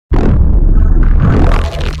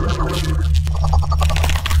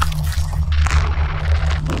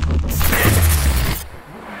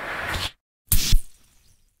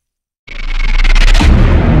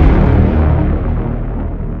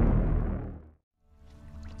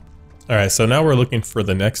Alright, so now we're looking for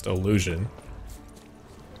the next illusion.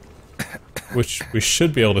 Which we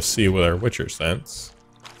should be able to see with our Witcher sense.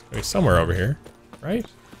 Maybe somewhere over here, right?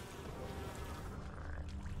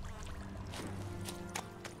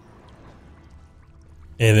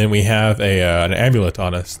 And then we have an amulet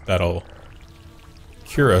on us that'll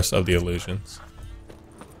cure us of the illusions.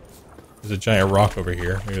 There's a giant rock over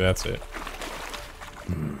here. Maybe that's it.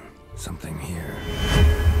 Something here.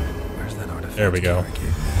 Where's that artifact? There we go.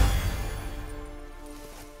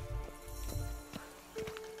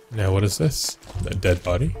 Now what is this? A dead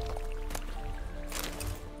body?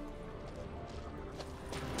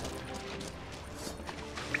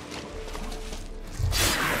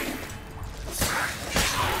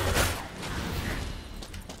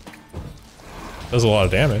 Does a lot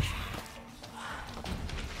of damage.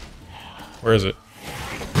 Where is it?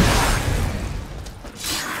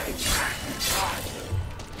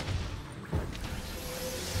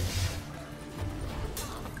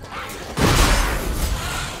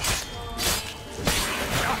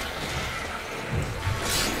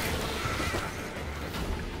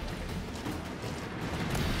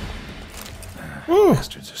 Woo!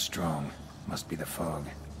 Bastards are strong. Must be the fog.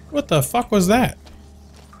 What the fuck was that?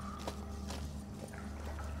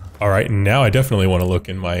 Alright, now I definitely want to look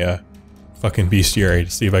in my fucking bestiary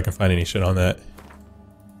to see if I can find any shit on that.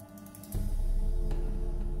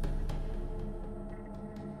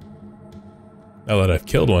 Now that I've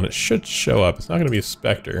killed one, it should show up. It's not going to be a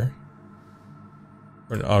specter.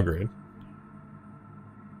 Or an ogrid.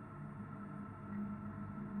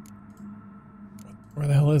 Where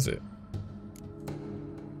the hell is it?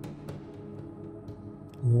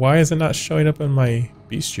 Why is it not showing up in my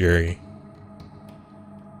bestiary?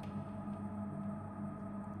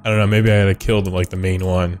 I don't know, maybe I had to kill like the main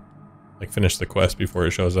one. Like finish the quest before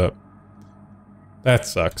it shows up. That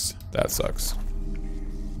sucks. That sucks.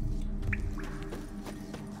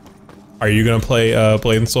 Are you gonna play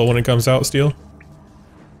Blade and Soul when it comes out, Steel?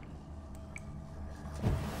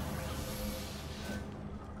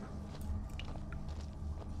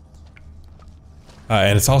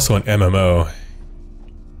 And it's also an MMO.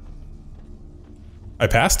 I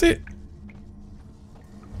passed it?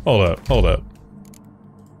 Hold up, hold up.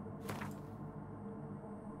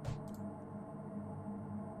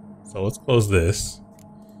 So let's close this.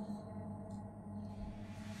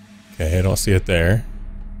 Okay, I don't see it there.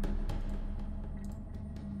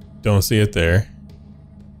 Don't see it there.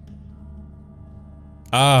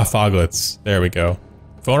 Ah, foglets. There we go.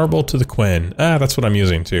 Vulnerable to the Quen. Ah, that's what I'm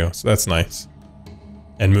using too, so that's nice.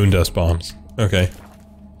 And moon dust bombs. Okay.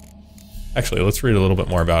 Actually, let's read a little bit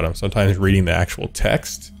more about him. Sometimes reading the actual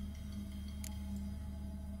text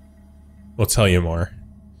will tell you more.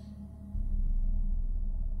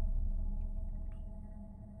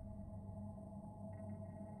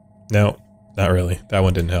 No, not really. That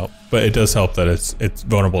one didn't help. But it does help that it's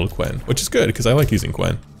vulnerable to Quen, which is good because I like using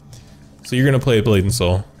Quen. So you're gonna play Blade and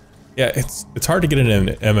Soul. Yeah, it's hard to get in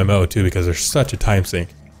an MMO too because there's such a time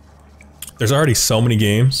sink. There's already so many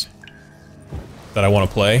games that I want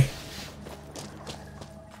to play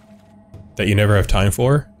that you never have time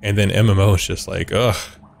for, and then MMO is just like, ugh,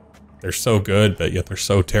 they're so good, but yet they're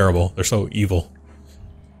so terrible. They're so evil.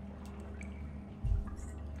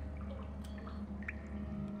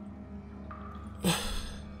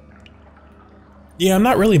 Yeah, I'm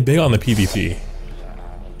not really big on the PvP.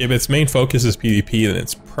 If its main focus is PvP, then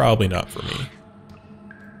it's probably not for me.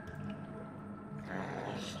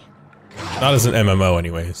 Not as an MMO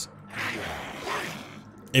anyways.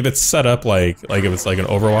 If it's set up like if it's like an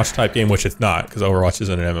Overwatch type game, which it's not, because Overwatch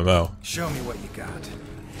isn't an MMO. Show me what you got.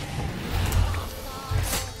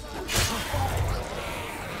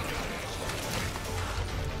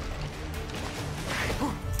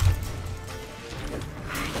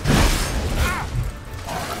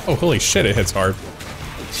 Oh, holy shit, it hits hard.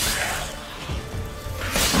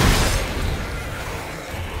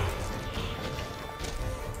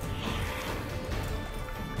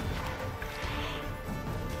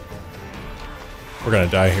 We're gonna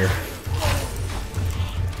die here.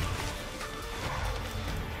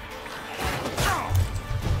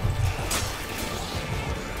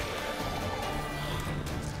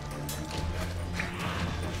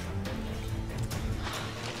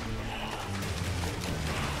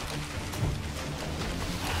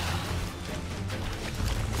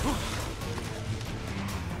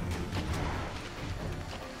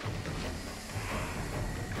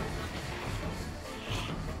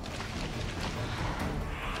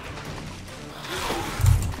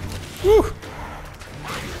 Woo!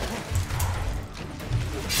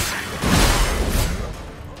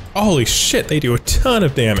 Holy shit, they do a ton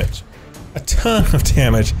of damage. A ton of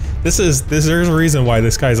damage. There's a reason why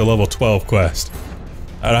this guy's a level 12 quest.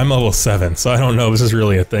 And I'm level 7, so I don't know if this is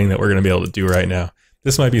really a thing that we're gonna be able to do right now.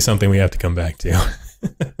 This might be something we have to come back to.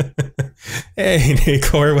 Hey,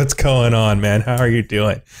 Nicor, what's going on, man? How are you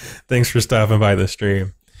doing? Thanks for stopping by the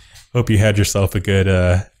stream. Hope you had yourself a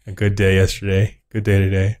good day yesterday. Good day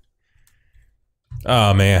today.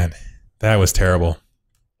 Oh, man. That was terrible.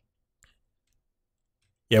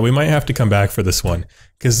 Yeah, we might have to come back for this one,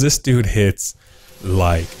 because this dude hits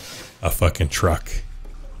like a fucking truck,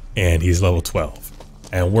 and he's level 12,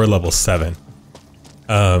 and we're level 7.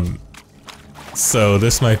 So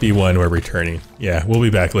this might be one we're returning. Yeah, we'll be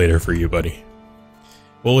back later for you, buddy.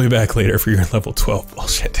 We'll be back later for your level 12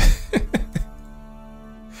 bullshit.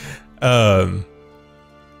 Well,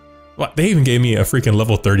 they even gave me a freaking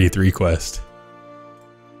level 33 quest.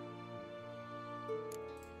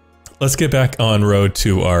 Let's get back on road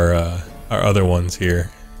to our other ones here.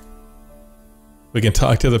 We can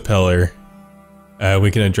talk to the Peller.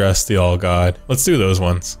 We can address the All God. Let's do those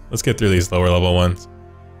ones. Let's get through these lower level ones.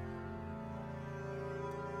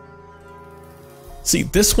 See,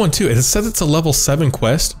 this one too, it says it's a level 7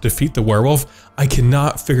 quest, defeat the werewolf. I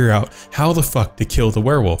cannot figure out how the fuck to kill the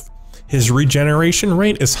werewolf. His regeneration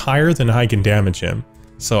rate is higher than I can damage him.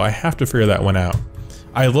 So I have to figure that one out.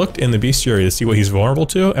 I looked in the bestiary to see what he's vulnerable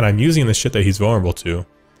to, and I'm using the shit that he's vulnerable to.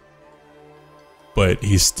 But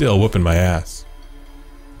he's still whooping my ass.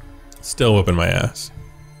 Still whooping my ass.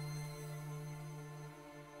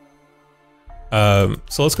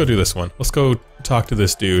 So let's go do this one. Let's go talk to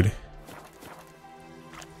this dude.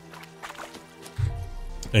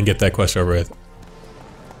 And get that quest over with.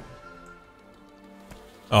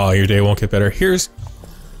 Oh, your day won't get better. Here's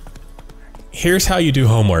how you do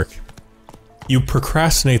homework. You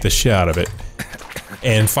procrastinate the shit out of it,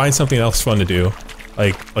 and find something else fun to do,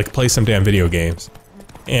 like play some damn video games.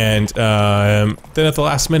 And then at the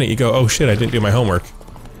last minute you go, oh shit, I didn't do my homework.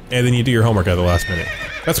 And then you do your homework at the last minute.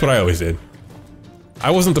 That's what I always did.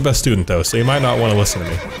 I wasn't the best student though, so you might not want to listen to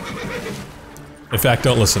me. In fact,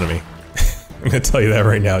 don't listen to me. I'm gonna tell you that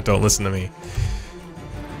right now, don't listen to me.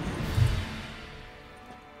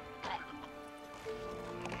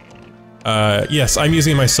 Yes, I'm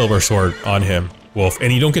using my silver sword on him, Wolf,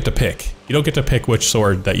 and you don't get to pick. You don't get to pick which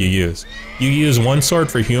sword that you use. You use one sword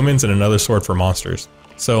for humans and another sword for monsters.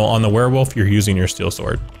 So on the werewolf, you're using your steel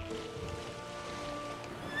sword.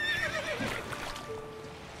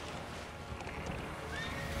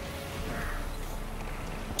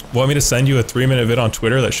 Want me to send you a 3-minute vid on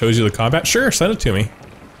Twitter that shows you the combat? Sure, send it to me.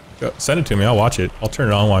 Go, send it to me, I'll watch it. I'll turn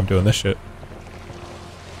it on while I'm doing this shit.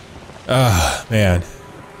 Ah, man.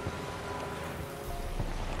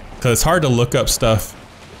 Cause it's hard to look up stuff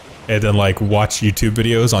and then like watch YouTube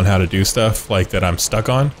videos on how to do stuff like that I'm stuck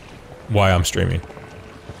on while I'm streaming.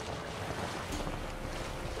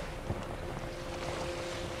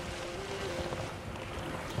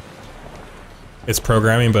 It's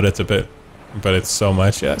programming, but it's so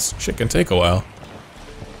much. Yes, shit can take a while.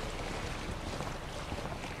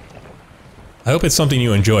 I hope it's something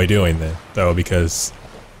you enjoy doing then, though, because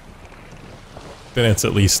then it's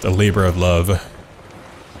at least a labor of love.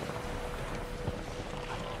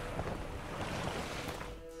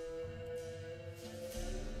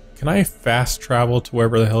 Can I fast travel to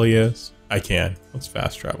wherever the hell he is? I can. Let's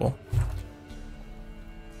fast travel.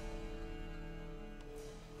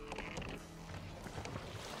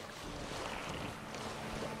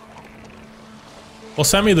 Well,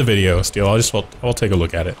 send me the video, Steel. I'll take a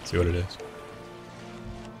look at it, see what it is.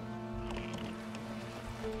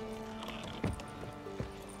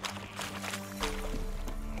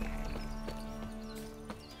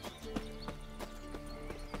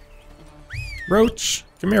 Roach,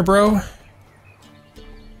 come here, bro.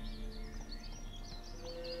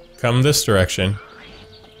 Come this direction.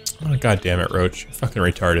 Oh, god damn it, Roach. You're fucking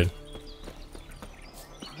retarded.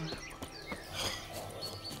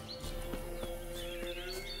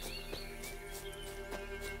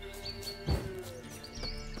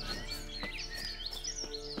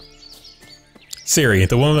 Siri,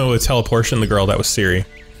 the woman with teleportation, the girl that was Siri.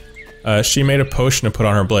 She made a potion to put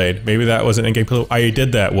on her blade. Maybe that was an in-game clue. I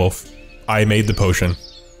did that, Wolf. I made the potion.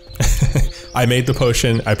 I made the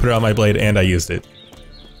potion, I put it on my blade, and I used it.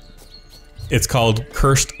 It's called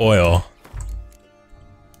Cursed Oil.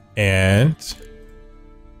 And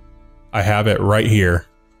I have it right here.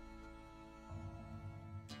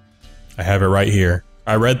 I have it right here.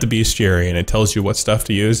 I read the bestiary and it tells you what stuff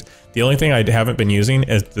to use. The only thing I haven't been using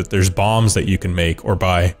is that there's bombs that you can make or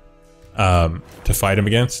buy to fight him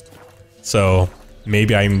against. So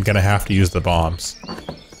maybe I'm gonna have to use the bombs.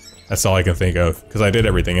 That's all I can think of, because I did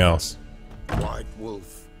everything else. White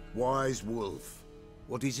wolf, Wise wolf.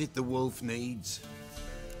 What is it the wolf needs?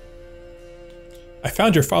 I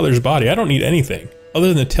found your father's body. I don't need anything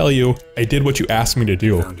other than to tell you I did what you asked me to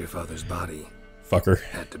do. Found your father's body. Fucker.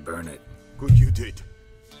 Had to burn it. Good you did.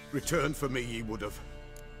 Return for me ye would have.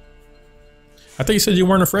 I thought you said you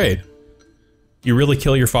weren't afraid. You really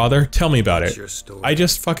kill your father? Tell me about it. Your story. I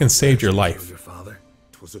just fucking saved your life. Your father.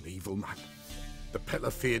 'Twas an evil man. The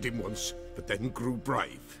Peller feared him once, but then grew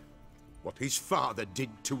brave. What his father did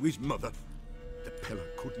to his mother, the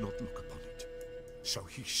Peller could not look upon it. So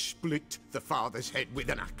he split the father's head with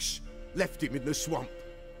an axe, left him in the swamp.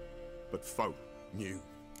 But folk knew.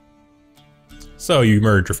 So you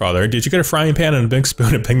murdered your father. Did you get a frying pan and a big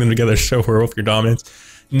spoon and bang them together to show werewolf your dominance?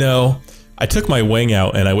 No. I took my wing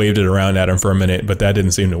out and I waved it around at him for a minute, but that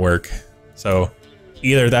didn't seem to work. So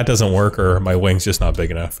either that doesn't work or my wing's just not big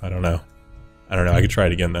enough. I don't know. I could try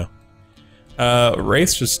it again though.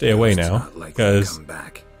 Wraiths should stay away now, because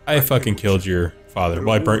I fucking killed your father.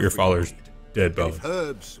 Well, I burnt your father's dead bone. If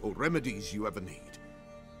herbs or remedies you ever need,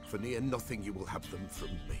 for near nothing you will have them from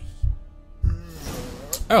me.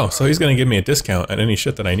 Oh, so he's gonna give me a discount on any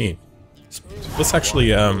shit that I need. Let's actually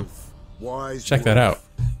check that out.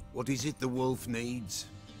 What is it the wolf needs?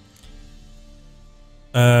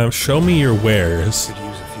 Show me your wares. Could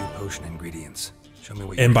use a few potion ingredients. Show me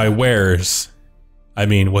what. And by wares, I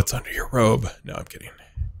mean what's under your robe. No, I'm kidding.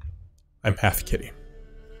 I'm half kidding.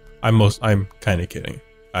 I'm kind of kidding.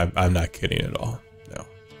 I'm not kidding at all.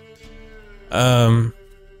 No.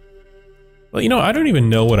 Well, you know, I don't even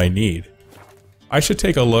know what I need. I should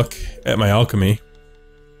take a look at my alchemy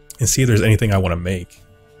and see if there's anything I want to make.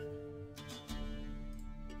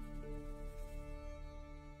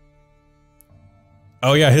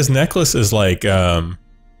 Oh yeah, his necklace is like, I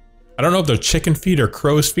don't know if they're chicken feet or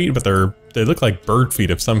crow's feet, but they look like bird feet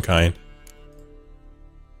of some kind.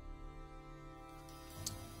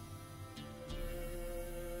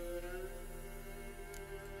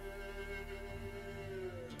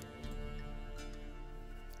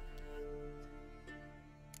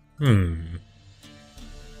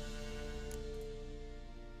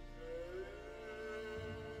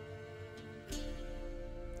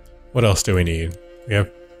 What else do we need?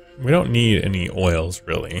 We don't need any oils,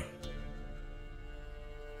 really.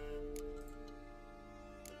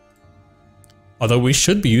 Although we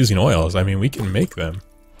should be using oils. I mean, we can make them.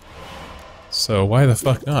 So why the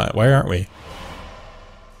fuck not? Why aren't we?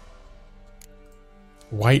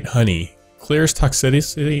 White honey. Clears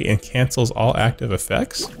toxicity and cancels all active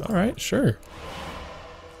effects? Alright, sure.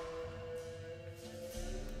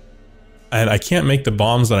 And I can't make the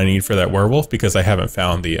bombs that I need for that werewolf because I haven't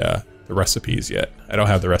found the recipes yet. I don't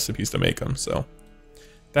have the recipes to make them, so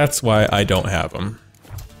that's why I don't have them.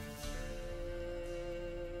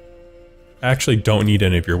 I actually don't need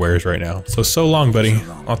any of your wares right now. So long, buddy. So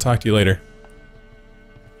long. I'll talk to you later.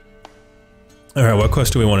 Alright, what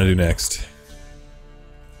quest do we want to do next?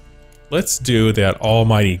 Let's do that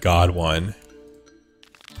almighty god one.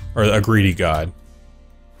 Or a greedy god.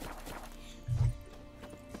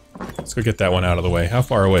 Let's go get that one out of the way. How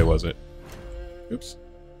far away was it? Oops.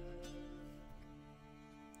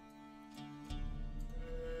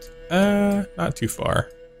 Not too far.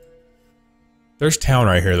 There's town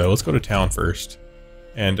right here, though. Let's go to town first.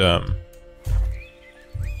 And,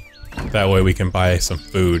 that way we can buy some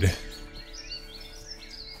food.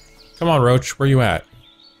 Come on, Roach. Where you at?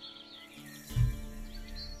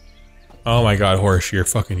 Oh my god, horse. You're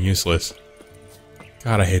fucking useless.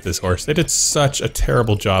 God, I hate this horse. They did such a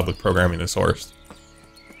terrible job with programming this horse.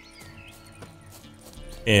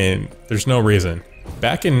 And there's no reason.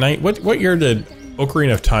 Back in what year did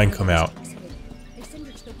Ocarina of Time come out?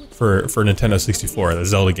 For Nintendo 64, the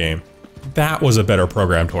Zelda game. That was a better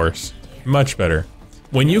programmed horse. Much better.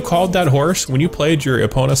 When you called that horse, when you played your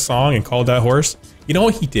opponent's song and called that horse, you know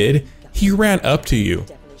what he did? He ran up to you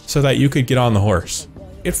so that you could get on the horse.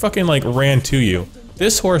 It fucking like ran to you.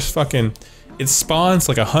 This horse fucking, it spawns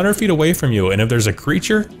like 100 feet away from you, and if there's a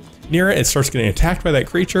creature near it, it starts getting attacked by that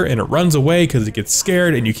creature and it runs away because it gets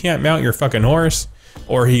scared and you can't mount your fucking horse.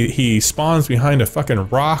 Or he spawns behind a fucking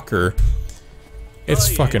rock, or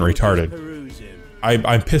it's fucking retarded.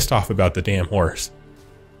 I'm pissed off about the damn horse.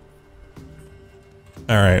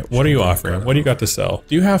 Alright, what are you offering? What do you got to sell?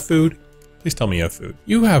 Do you have food? Please tell me you have food.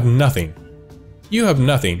 You have nothing. You have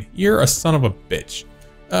nothing. You're a son of a bitch.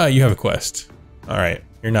 You have a quest. Alright,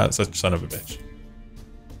 you're not such a son of a bitch.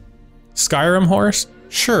 Skyrim horse?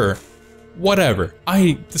 Sure. Whatever.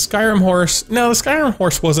 The Skyrim horse... No, the Skyrim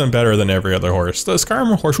horse wasn't better than every other horse. The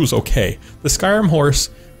Skyrim horse was okay. The Skyrim horse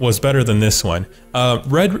was better than this one.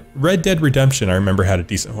 Red Dead Redemption, I remember, had a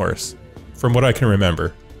decent horse. From what I can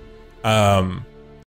remember.